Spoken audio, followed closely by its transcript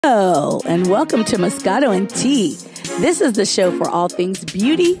Hello, and welcome to Moscato and Tea. This is the show for all things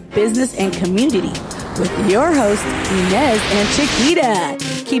beauty, business, and community with your hosts, Inez and Chiquita,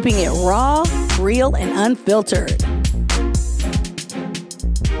 keeping it raw, real, and unfiltered.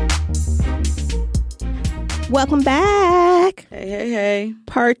 Welcome back. Hey.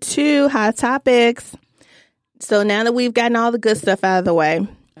 Part 2, hot topics. So now that we've gotten all the good stuff out of the way,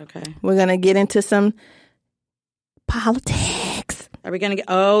 Okay. we're going to get into some politics. Are we going to get...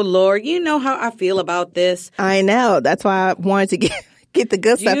 Oh, Lord, you know how I feel about this. I know. That's why I wanted to get the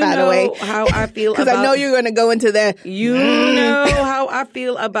good stuff out of the way. You know how I feel about... Because I know you're going to go into that. You know how I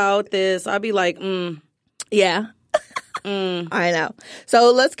feel about this. I'll be like, Yeah. I know.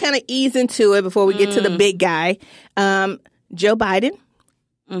 So let's kind of ease into it before we get to the big guy. Joe Biden,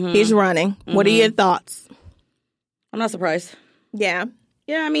 he's running. What are your thoughts? I'm not surprised. Yeah.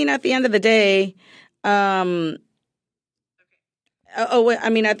 Yeah, I mean, at the end of the day,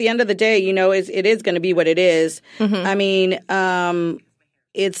 at the end of the day, you know, it is going to be what it is. I mean, it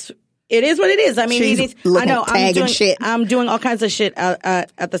is what it is. I mean, I know I'm doing all kinds of shit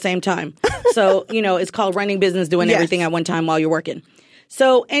at the same time. So, you know, it's called running business, doing everything at one time while you're working.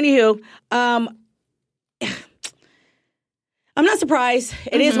 So, anywho, I'm not surprised.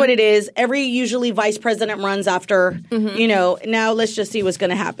 It is what it is. Every usually vice president runs after, you know, now let's just see what's going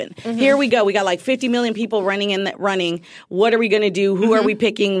to happen. Here we go. We got like 50 million people running. What are we going to do? Who are we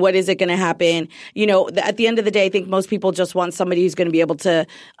picking? What is it going to happen? You know, at the end of the day, I think most people just want somebody who's going to be able to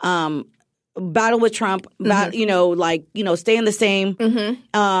battle with Trump, stay in the same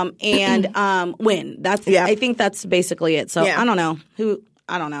and win. I think that's basically it. So I don't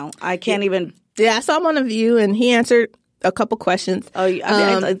know. I can't even. Yeah, I saw him on The View and he answered a couple questions. Oh,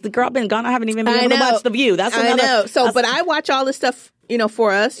 the girl been gone. I haven't even been able to watch The View. That's another. I know. So, but I watch all this stuff, you know,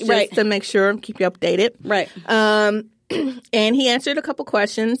 for us just to make sure, keep you updated. Right. And he answered a couple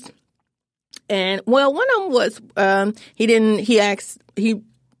questions. And one of them was he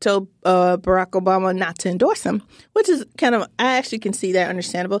told Barack Obama not to endorse him, which is I actually can see that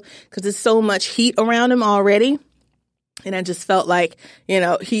understandable because there's so much heat around him already. And I just felt like,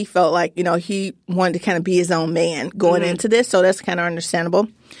 he felt like, he wanted to kind of be his own man going into this. So that's kind of understandable.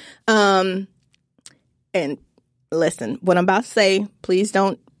 And listen, what I'm about to say, please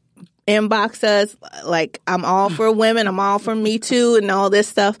don't inbox us. Like, I'm all for women. I'm all for Me Too and all this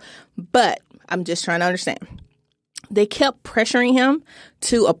stuff. But I'm just trying to understand. They kept pressuring him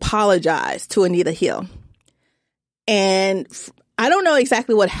to apologize to Anita Hill. And I don't know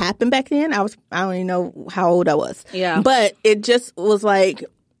exactly what happened back then. I don't even know how old I was. Yeah. But it just was like,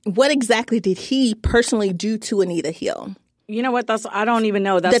 what exactly did he personally do to Anita Hill? You know what? I don't even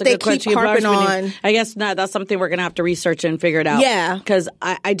know. That's that a good question. Keep harping on. I guess not. That's something we're going to have to research and figure it out. Yeah. Because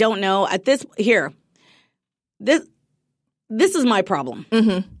I don't know. This is my problem.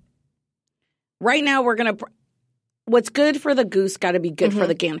 Right now, we're going to... What's good for the goose got to be good for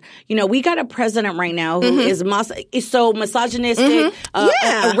the gander. You know, we got a president right now who is so misogynistic, a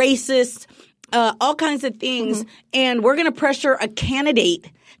racist, all kinds of things. And we're going to pressure a candidate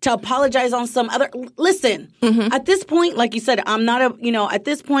to apologize on some other. Listen, at this point, like you said, at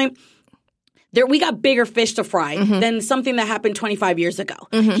this point, we got bigger fish to fry than something that happened 25 years ago.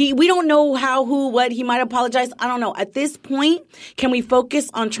 We don't know how, who, what he might apologize. I don't know. At this point, can we focus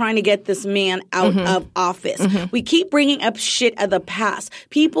on trying to get this man out of office? We keep bringing up shit of the past.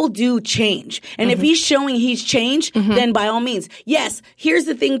 People do change. And if he's showing he's changed, then by all means. Yes, here's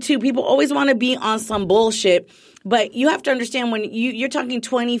the thing too. People always want to be on some bullshit. But you have to understand when you're talking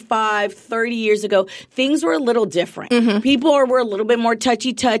 25, 30 years ago, things were a little different. People were a little bit more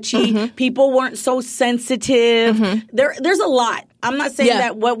touchy-touchy. People weren't so sensitive. There's a lot. I'm not saying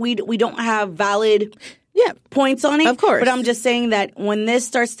that we don't have valid points on it. Of course. But I'm just saying that when this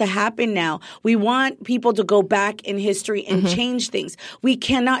starts to happen now, we want people to go back in history and change things. We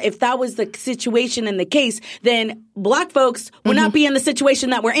cannot, if that was the situation and the case, then Black folks would not be in the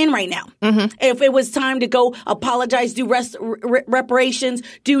situation that we're in right now. If it was time to go apologize, do reparations,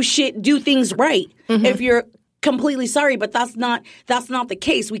 do things right. If you're completely sorry, but that's not the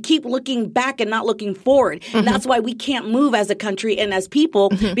case. We keep looking back and not looking forward. And that's why we can't move as a country and as people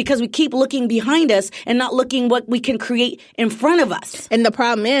because we keep looking behind us and not looking what we can create in front of us. And the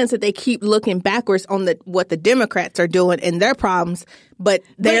problem is that they keep looking backwards on what the Democrats are doing and their problems, but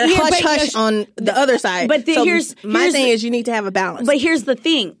they're hush-hush on the other side. But my thing is you need to have a balance. But here's the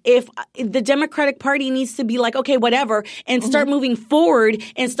thing. If the Democratic Party needs to be like, okay, whatever, and start moving forward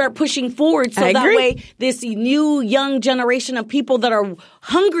and start pushing forward so that way this new young generation of people that are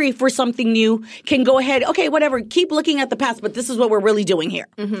hungry for something new can go ahead, okay, whatever, keep looking at the past, but this is what we're really doing here.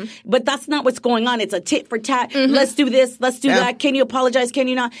 But that's not what's going on. It's a tit for tat. Let's do this. Let's do that. Can you apologize? Can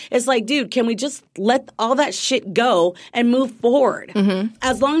you not? It's like, dude, can we just let all that shit go and move forward?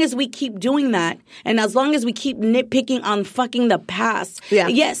 As long as we keep doing that, and as long as we keep nitpicking on fucking the past,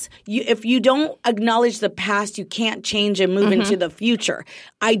 yes, if you don't acknowledge the past, you can't change and move into the future.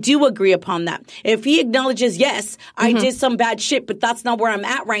 I do agree upon that. If he acknowledges, yes, I did some bad shit, but that's not where I'm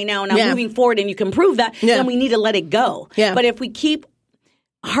at right now, and I'm moving forward, and you can prove that, then we need to let it go. But if we keep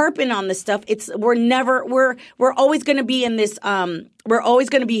harping on this stuff, we're always going to be in this we're always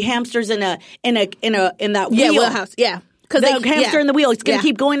going to be hamsters in that wheel. Wheelhouse. Because the hamster in the wheel, it's going to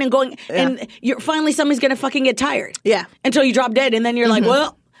keep going and going, and finally somebody's going to fucking get tired. Until you drop dead, and then you're like,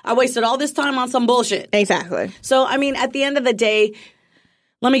 well, I wasted all this time on some bullshit. Exactly. So, I mean, at the end of the day,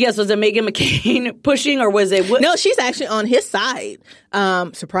 let me guess, was it Meghan McCain pushing, or was it... No, she's actually on his side,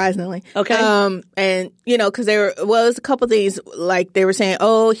 surprisingly. Okay. And, because there was a couple things, like they were saying,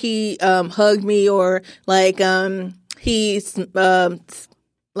 oh, he hugged me, or like he's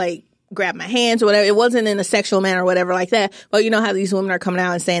like grabbed my hands or whatever. It wasn't in a sexual manner or whatever like that. But you know how these women are coming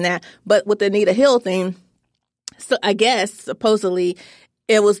out and saying that. But with the Anita Hill thing, so I guess, supposedly,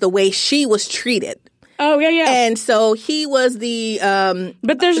 it was the way she was treated. Oh, yeah. And so he was the,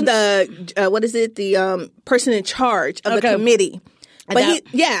 but there's the person in charge of the committee. But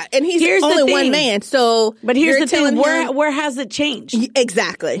and he's only one man. So, but here's the thing: where has it changed?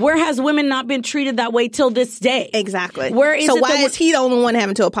 Exactly. Where has women not been treated that way till this day? Exactly. Where is why is he the only one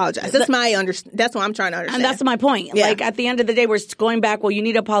having to apologize? That's that's what I'm trying to understand. And that's my point. Yeah. Like at the end of the day, we're going back. Well, you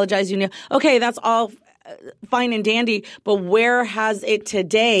need to apologize. Okay, that's all fine and dandy. But where has it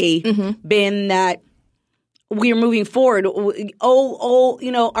today been that we're moving forward?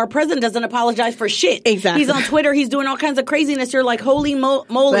 Our president doesn't apologize for shit. Exactly. He's on Twitter. He's doing all kinds of craziness. You're like, holy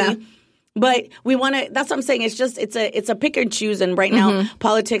moly. Yeah. But we want to, that's what I'm saying. It's a pick and choose. And right now,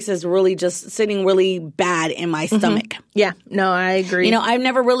 politics is really just sitting really bad in my stomach. Yeah. No, I agree. I've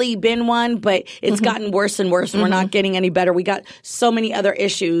never really been one, but it's gotten worse and worse. We're not getting any better. We got so many other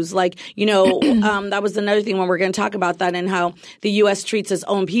issues. Like, that was another thing when we're going to talk about that and how the U.S. treats its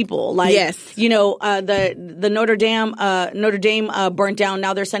own people. Like, the Notre Dame burnt down.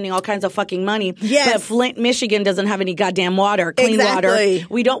 Now they're sending all kinds of fucking money. Yes. But Flint, Michigan doesn't have any goddamn water, clean water.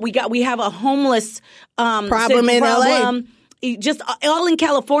 We have a homeless problem in LA. Just all in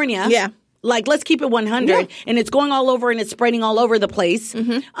California. Yeah. Like, let's keep it 100. Yeah. And it's going all over and it's spreading all over the place.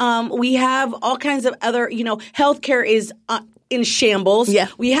 We have all kinds of other, healthcare is in shambles. Yeah.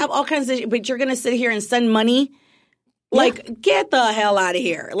 We have all kinds of, but you're going to sit here and send money. Like, get the hell out of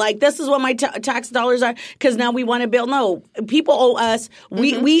here. Like, this is what my tax dollars are, because now we want to build. No, people owe us.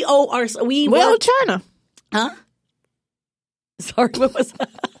 We owe our, we owe China. Huh? Sorry, what was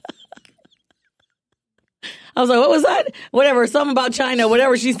that? I was like, what was that? Whatever, something about China,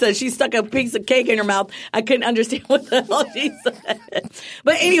 whatever she said. She stuck a piece of cake in her mouth. I couldn't understand what the hell she said.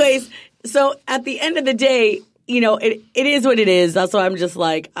 But anyways, so at the end of the day, it is what it is. That's why I'm just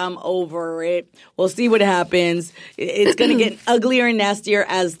like, I'm over it. We'll see what happens. It's going to get uglier and nastier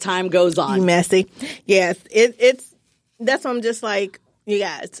as time goes on. Messy. Yes. That's why I'm just like, you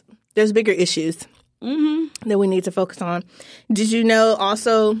guys, there's bigger issues that we need to focus on. Did you know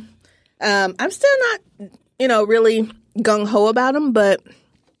also, I'm still not, really gung-ho about him, but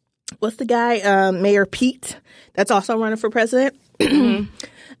what's the guy, Mayor Pete, that's also running for president?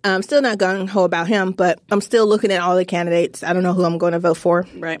 I'm still not gung-ho about him, but I'm still looking at all the candidates. I don't know who I'm going to vote for.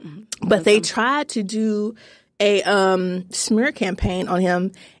 Right. But they tried to do a smear campaign on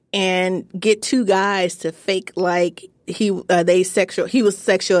him and get two guys to fake like he was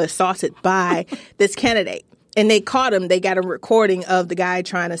sexually assaulted by this candidate. And they caught him. They got a recording of the guy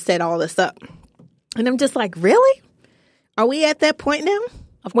trying to set all this up. And I'm just like, really? Are we at that point now?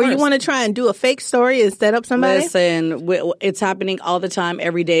 Of course. Where you want to try and do a fake story and set up somebody? Listen, it's happening all the time,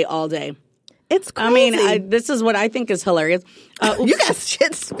 every day, all day. It's crazy. I mean, this is what I think is hilarious. You got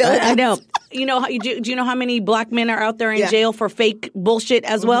shit spilled out. I know. Do you know how many black men are out there in jail for fake bullshit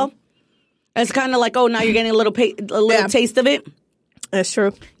as well? It's kind of like, oh, now you're getting a little taste of it. That's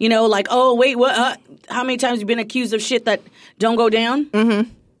true. Like, oh, wait, what? How many times have you been accused of shit that don't go down?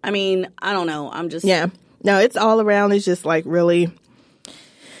 I mean, I don't know. I'm just... Yeah. No, it's all around. It's just like really...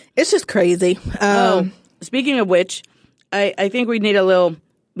 It's just crazy. Speaking of which, I think we need a little...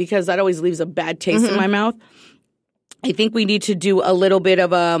 Because that always leaves a bad taste in my mouth. I think we need to do a little bit of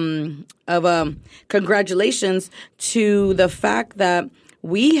congratulations to the fact that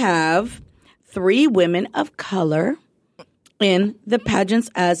we have 3 women of color in the pageants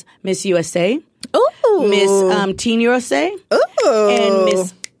as Miss USA, Miss Teen USA, and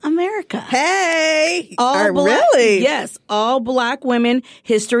Miss America. Hey, all black, really? Yes, all black women.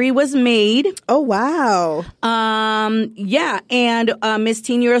 History was made. Oh wow. Yeah, and Miss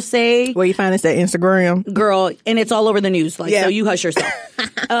Teen USA. Where you find this at Instagram, girl, and it's all over the news. Like, so you hush yourself.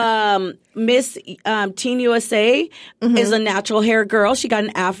 Miss Teen USA is a natural hair girl. She got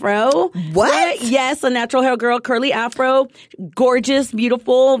an afro. What? Yes, a natural hair girl, curly afro, gorgeous,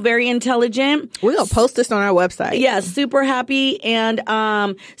 beautiful, very intelligent. We're gonna post this on our website. Yeah, super happy. And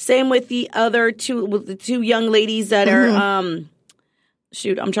same with the other two young ladies that are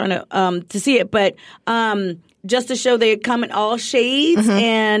shoot, I'm trying to see it, but just to show they come in all shades,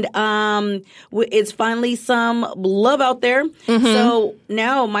 and it's finally some love out there. So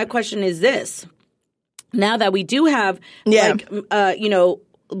now my question is this: now that we do have like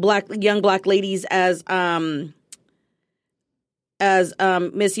young black ladies as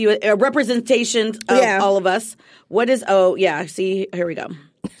Miss U representations of all of us, what is see, here we go.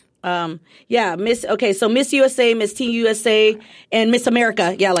 So Miss USA, Miss Teen USA, and Miss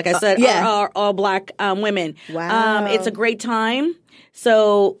America, like I said, are all black women. Wow. It's a great time.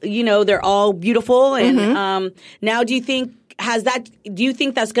 So, they're all beautiful. And now do you think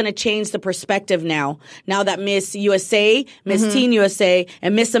that's going to change the perspective now that Miss USA, Miss Teen USA,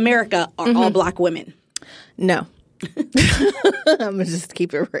 and Miss America are all black women? No. I'm going to just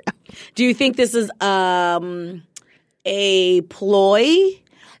keep it real. Do you think this is a ploy?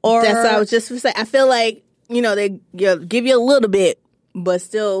 Or that's what I was just going to say. I feel like, they give you a little bit, but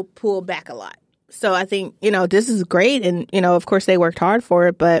still pull back a lot. So I think, this is great. And, of course they worked hard for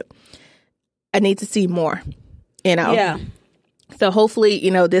it, but I need to see more, Yeah. So hopefully,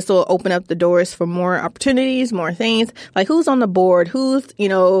 this will open up the doors for more opportunities, more things. Like who's on the board, who's,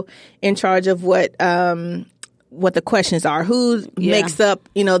 in charge of what the questions are, who makes up,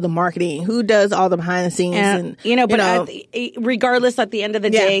 the marketing, who does all the behind the scenes. And regardless, at the end of the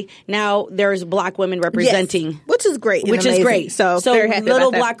day, now there's black women representing. Yes, which is great. Which is great. So very happy little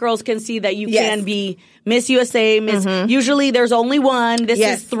about that. black girls can see that you can be Miss USA, Miss. Usually there's only one. This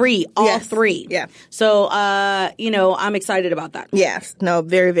is 3, all 3. Yeah. So, I'm excited about that. Yes. No,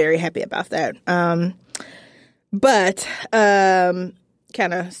 very, very happy about that. But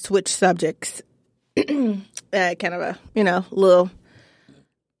kind of switch subjects. Kind of a, little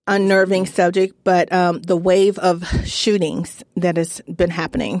unnerving subject, but the wave of shootings that has been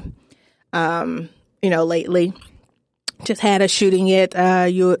happening, lately. Just had a shooting at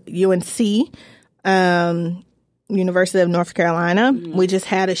UNC, University of North Carolina. We just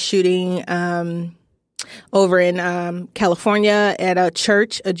had a shooting over in California at a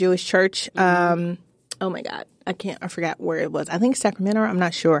church, a Jewish church. Oh my God. I forgot where it was. I think Sacramento. I'm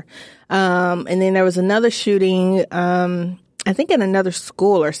not sure. And then there was another shooting, I think in another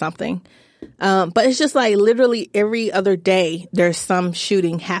school or something. But it's just like literally every other day there's some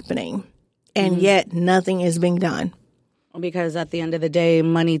shooting happening, and yet nothing is being done. Because at the end of the day,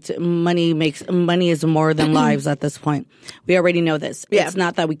 money is more than lives at this point. We already know this. Yeah. It's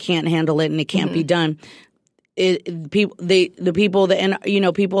not that we can't handle it and it can't be done. People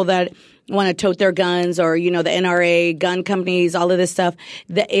that want to tote their guns, or the NRA, gun companies, all of this stuff,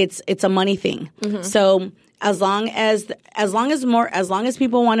 it's a money thing. So as long as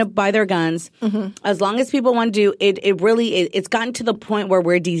people want to buy their guns, as long as people want to do it, it's gotten to the point where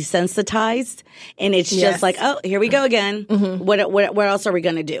we're desensitized, and it's just like, oh, here we go again. What else are we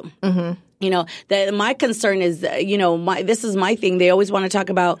going to do? My concern is, this is my thing. They always want to talk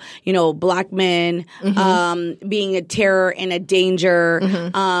about, black men being a terror and a danger.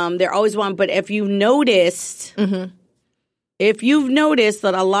 They're always but if you've noticed,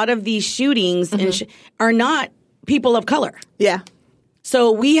 that a lot of these shootings are not people of color. Yeah.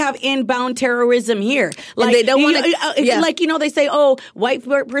 So we have inbound terrorism here. Like, and they don't want to, they say, oh, white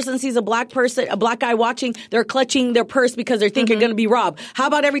person sees a black guy watching, they're clutching their purse because they think you're going to be robbed. How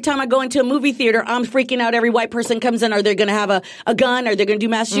about every time I go into a movie theater, I'm freaking out. Every white person comes in. Are they going to have a gun? Are they going to do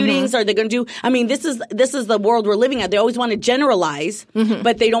mass shootings? Are they going to do, this is the world we're living at. They always want to generalize,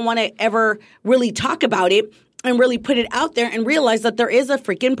 but they don't want to ever really talk about it and really put it out there and realize that there is a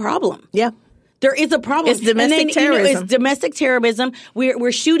freaking problem. Yeah. There is a problem. It's domestic terrorism. It's domestic terrorism.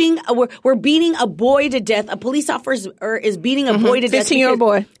 We're shooting. We're beating a boy to death. A police officer is beating a boy to death. 15-year-old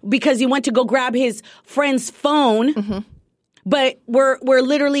boy, because he went to go grab his friend's phone. But we're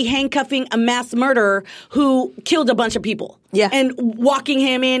literally handcuffing a mass murderer who killed a bunch of people. Yeah, and walking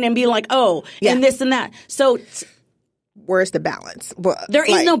him in and being like, oh, and this and that. So where's the balance? Well, there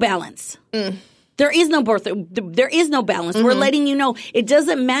is no balance. There is no birth. There is no balance. We're letting you know it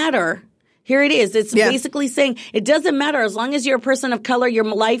doesn't matter. Here it is. It's basically saying it doesn't matter as long as you're a person of color, your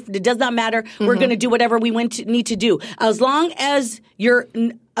life, it does not matter. We're going to do whatever we need to do. As long as you're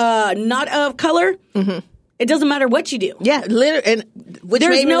not of color, it doesn't matter what you do. Yeah, literally. And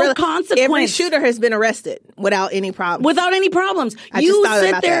there's no consequence. Every shooter has been arrested without any problems. Without any problems. You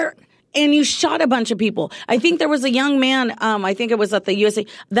sit there and you shot a bunch of people. I think there was a young man, I think it was at the USA,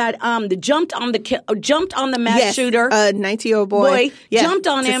 that jumped on the mass shooter. A 19-year-old boy jumped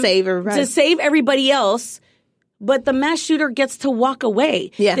on him to save everybody else. But the mass shooter gets to walk away.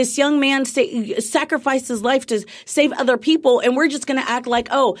 Yeah. This young man sacrificed his life to save other people, and we're just going to act like,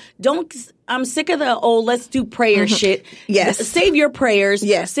 I'm sick of the, let's do prayer shit. Yes. Save your prayers.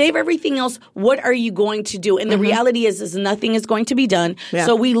 Yes. Save everything else. What are you going to do? And the reality is nothing is going to be done. Yeah.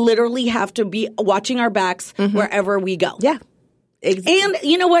 So we literally have to be watching our backs wherever we go. Yeah. Exactly. And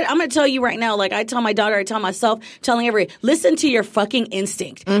you know what? I'm going to tell you right now, like I tell my daughter, I tell myself, telling everybody, listen to your fucking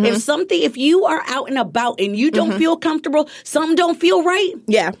instinct. If you are out and about and you don't feel comfortable, something don't feel right.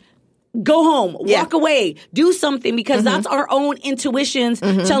 Yeah. Go home, walk away, do something, because that's our own intuitions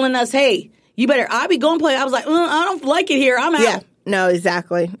telling us, hey, you better, I be going play. I was like, I don't like it here. I'm out. Yeah. No,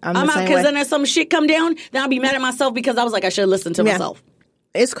 exactly. I'm out because then if some shit come down, then I'll be mad at myself because I was like, I should have listened to myself.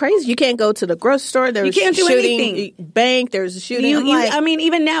 It's crazy. You can't go to the grocery store. There's you can't do shooting. Anything. Bank. There's a shooting. I mean,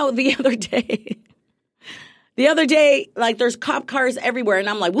 even now, the other day, like there's cop cars everywhere, and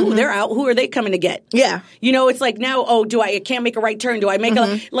I'm like, "Ooh, they're out. Who are they coming to get?" Yeah, it's like now. Oh, I can't make a right turn? Do I make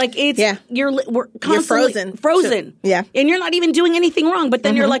a like? It's we're constantly frozen. Yeah, and you're not even doing anything wrong. But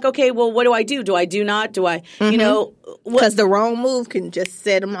then you're like, okay, well, what do I do? Do I do not? Do I? Because the wrong move can just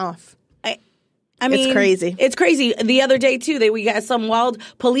set them off. I mean, it's crazy. It's crazy. The other day, too, we got some wild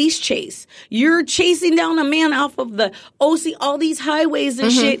police chase. You're chasing down a man off of the OC, all these highways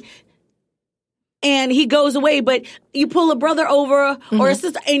and shit, and he goes away, but you pull a brother over or a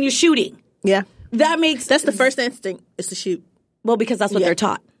sister and you're shooting. Yeah. That's the first instinct is to shoot. Well, because that's what they're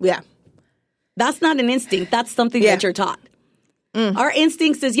taught. Yeah. That's not an instinct. That's something that you're taught. Our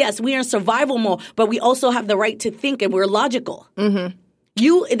instincts is, yes, we are in survival mode, but we also have the right to think and we're logical.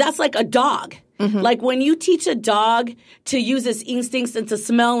 That's like a dog. Like when you teach a dog to use its instincts and to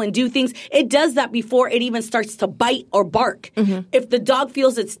smell and do things, it does that before it even starts to bite or bark. If the dog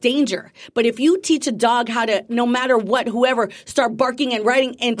feels it's danger. But if you teach a dog how to, no matter what, whoever, start barking and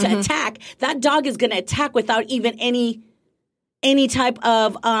riding and to attack, that dog is going to attack without even any type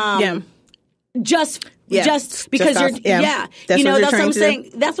of just because that's that's what I'm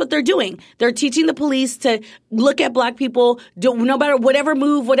saying. That's what they're doing. They're teaching the police to look at black people, no matter whatever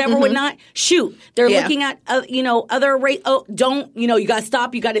move, whatever would not shoot. They're looking at other race. Oh, don't you got to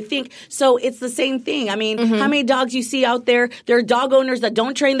stop? You got to think. So it's the same thing. I mean, how many dogs you see out there? There are dog owners that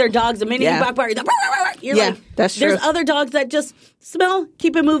don't train their dogs. The minute you back bar, you're like, that's true. There's other dogs that just smell,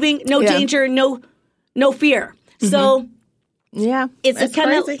 keep it moving, no danger, no fear. So. Yeah, it's a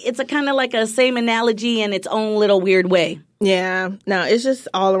kind of like a same analogy in its own little weird way. Yeah, no, it's just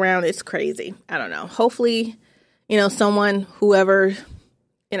all around. It's crazy. I don't know. Hopefully, whoever,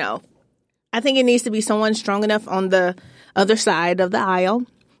 I think it needs to be someone strong enough on the other side of the aisle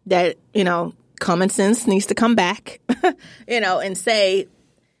that common sense needs to come back, and say,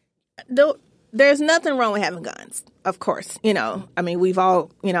 there's nothing wrong with having guns. Of course, I mean, we've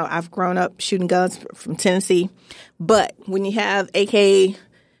all, I've grown up shooting guns from Tennessee, but when you have AK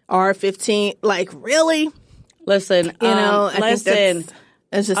R-15, like really, listen, I think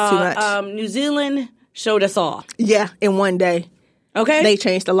that's just too much. New Zealand showed us all. Yeah, in one day. Okay, they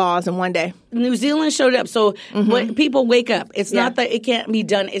changed the laws in one day. New Zealand showed up, so when people wake up. It's not that it can't be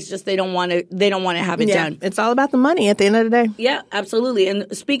done. It's just they don't want to. They don't want to have it done. It's all about the money at the end of the day. Yeah, absolutely.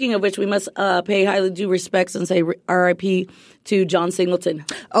 And speaking of which, we must pay highly due respects and say R.I.P. to John Singleton.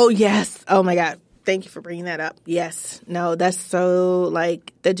 Oh yes. Oh my God. Thank you for bringing that up. Yes. No, that's so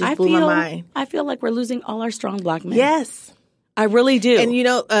that just blew my mind. I feel like we're losing all our strong black men. Yes. I really do. And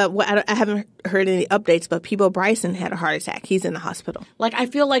I haven't heard any updates, but Peebo Bryson had a heart attack. He's in the hospital. Like, I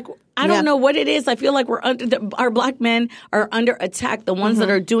feel like, I don't know what it is. I feel like our black men are under attack. The ones that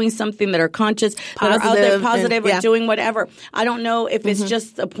are doing something, that are conscious, that are out there positive and doing whatever. I don't know if it's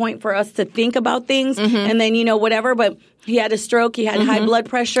just a point for us to think about things and then, whatever. But he had a stroke. He had high blood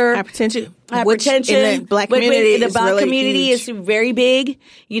pressure. Hypertension. Which in the black community the black really community huge. is very big.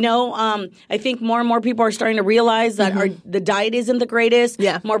 I think more and more people are starting to realize that the diet isn't the greatest.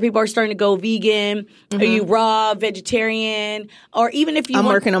 Yeah. More people are starting to go vegan. Are you raw, vegetarian, or even if you I'm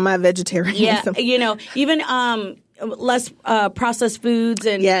working on my vegetarianism. Yeah, even less processed foods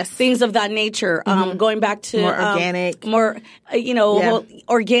and things of that nature. Going back to more organic,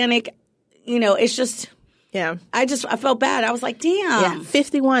 organic. It's just I felt bad. I was like, damn,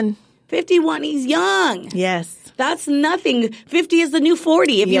 51, he's young. Yes. That's nothing. 50 is the new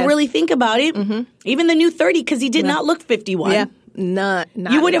 40 if you really think about it. Even the new 30 because he did not look 51. Yeah, not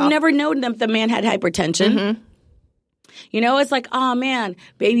you would have never known that the man had hypertension. It's like, oh man,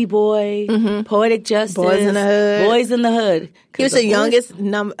 baby boy, poetic justice, boys in the hood. He was the youngest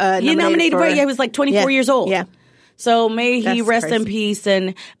nominated for. He was like 24 years old. Yeah. So may he rest in peace,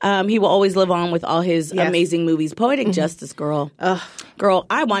 and he will always live on with all his amazing movies. Poetic Justice, girl. Girl,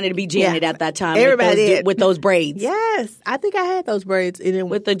 I wanted to be Janet at that time. Everybody with those braids. Yes. I think I had those braids. It didn't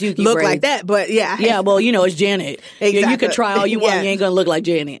with the dookie look braids. like that, but Yeah, well, it's Janet. Exactly. You could try all you want. You ain't going to look like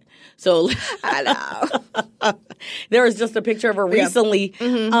Janet. So I know. There was just a picture of her recently.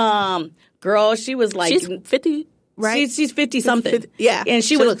 Girl, she was like... She's 50... Right, she's 50-something. Yeah, and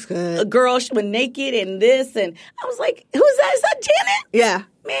she looks good. A girl. She was naked and this, and I was like, "Who's that? Is that Janet?" Yeah,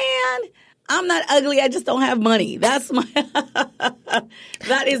 man, I'm not ugly. I just don't have money. That's my.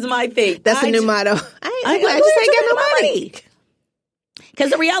 That is my thing. That's a new motto. I just ain't got no money. Because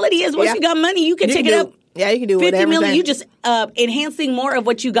the reality is, once you got money, you can take it up. Yeah, you can do 50 million. You just enhancing more of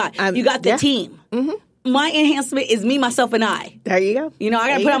what you got. You got the team. My enhancement is me, myself, and I. There you go. I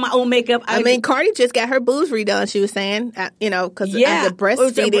got to put on my own makeup. I mean, Cardi just got her boobs redone, she was saying, because of the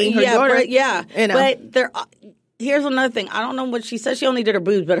breastfeeding her daughter. But here's another thing. I don't know what she said. She only did her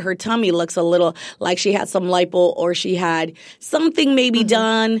boobs, but her tummy looks a little like she had some lipo or she had something maybe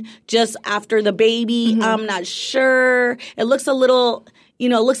done just after the baby. I'm not sure. It looks a little...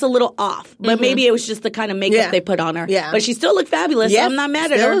 looks a little off. But maybe it was just the kind of makeup they put on her. Yeah. But she still looked fabulous. Yes, so I'm not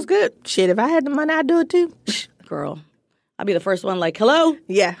mad at her. It was good. Shit, if I had the money, I'd do it too. Girl, I'd be the first one like, hello?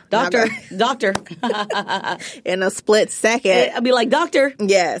 Yeah. Doctor. Doctor. In a split second. I'd be like, doctor.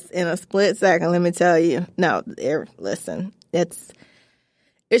 Yes, in a split second, let me tell you. No, listen, it's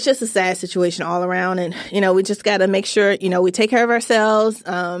just a sad situation all around. And, we just got to make sure, we take care of ourselves.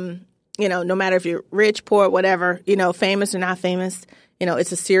 No matter if you're rich, poor, whatever, famous or not famous.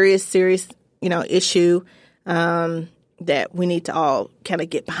 It's a serious, issue that we need to all kind of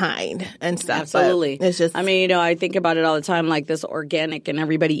get behind and stuff. Absolutely. But it's just, I think about it all the time, like this organic and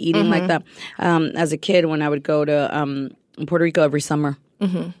everybody eating like that. As a kid, when I would go to Puerto Rico every summer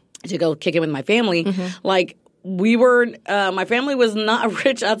to go kick it with my family, like we were, my family was not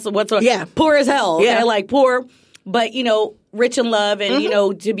rich whatsoever. Yeah. Poor as hell. Yeah. Okay? Like poor, but, rich in love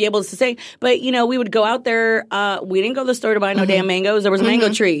and, to be able to sustain. But, we would go out there. We didn't go to the store to buy no damn mangoes. There was a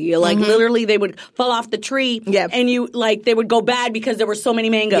mango tree. Like, literally, they would fall off the tree. Yeah. And they would go bad because there were so many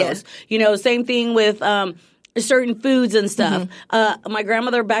mangoes. Yeah. Same thing with certain foods and stuff. My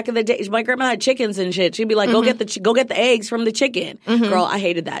grandmother back in the day, my grandma had chickens and shit. She'd be like, go get the eggs from the chicken. Girl, I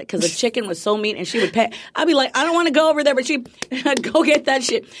hated that because the chicken was so mean and she would pet. I'd be like, I don't want to go over there, but she'd go get that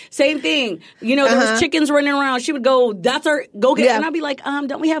shit. Same thing. There was chickens running around. She would go, go get it. And I'd be like,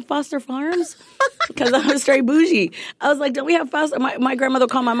 don't we have Foster Farms? Because I was straight bougie. I was like, don't we have Foster? My grandmother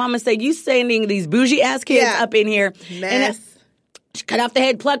called my mom and said, you sending these bougie ass kids up in here. Mess. And cut off the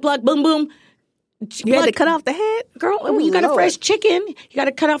head, pluck, boom, boom. You had to cut off the head? Girl, when you got a fresh chicken, you got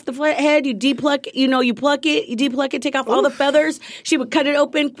to cut off the head, you depulk, you pluck it, you depulk it, take off all the feathers. She would cut it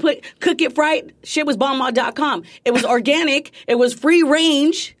open, cook it right. Shit was bomb.com. It was organic. It was free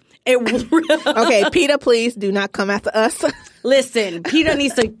range. Okay, PETA, please do not come after us. Listen, PETA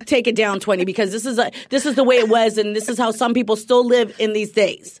needs to take it down 20 because this is the way it was, and this is how some people still live in these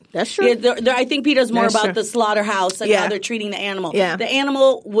days. That's true. Yeah, I think PETA's more about the slaughterhouse and how they're treating the animal. Yeah. The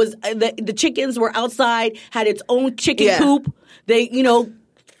animal was the chickens were outside, had its own chicken coop. They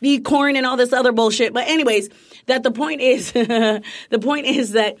feed corn and all this other bullshit. But anyways, the point is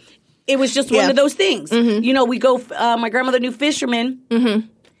that it was just one of those things. We go. My grandmother knew fishermen.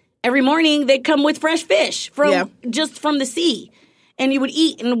 Every morning they'd come with fresh fish just from the sea. And you would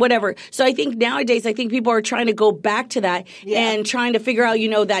eat and whatever. So I think nowadays, people are trying to go back to that and trying to figure out,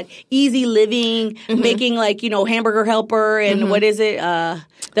 that easy living, making Hamburger Helper and what is it?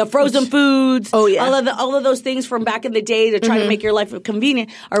 The frozen foods. Oh, yeah. All of those things from back in the day to try to make your life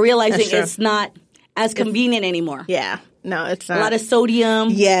convenient are realizing it's not as convenient anymore. Yeah. No, it's not. A lot of sodium.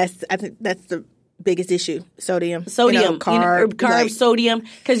 Yes. I think that's the biggest issue. Sodium, carbs, sodium,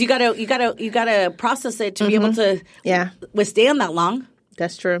 because you gotta process it to be able to withstand that long.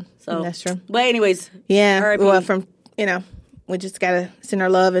 That's true. So that's true. But anyways, well, we just gotta send our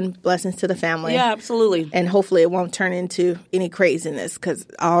love and blessings to the family. Yeah, absolutely. And hopefully it won't turn into any craziness because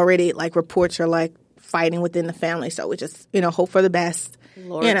already reports are fighting within the family. So we just hope for the best.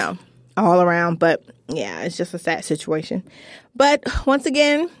 Lord. all around. But yeah, it's just a sad situation. But once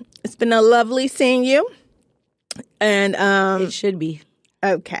again, it's been a lovely seeing you. And it should be.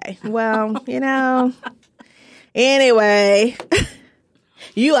 Okay. Well, anyway,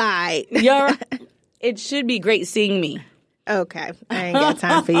 it should be great seeing me. Okay. I ain't got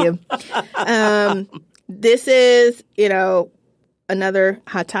time for you. This is, another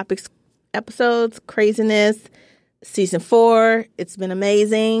Hot Topics episodes, craziness, season 4. It's been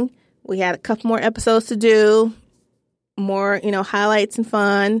amazing. We had a couple more episodes to do, more, highlights and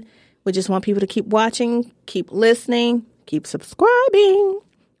fun. We just want people to keep watching, keep listening, keep subscribing,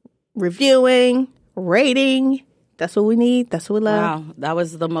 reviewing, rating. That's what we need. That's what we love. Wow.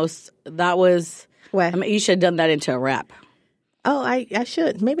 What? I mean, you should have done that into a rap. Oh, I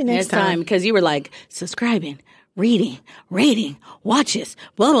should. Maybe next time. Because you were like, subscribing, reading, rating, watches,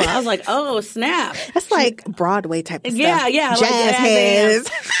 blah, blah. I was like, oh, snap. That's like Broadway type of stuff. Yeah. Jazz like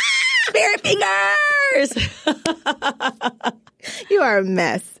hands. Spirit fingers. You are a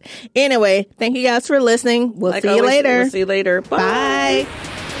mess. Anyway, thank you guys for listening. We'll see you later. We'll see you later. Bye.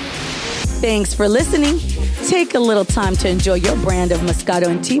 Thanks for listening. Take a little time to enjoy your brand of Moscato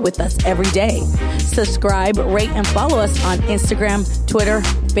and tea with us every day. Subscribe, rate, and follow us on Instagram, Twitter,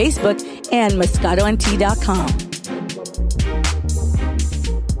 Facebook, and MoscatoandTea.com.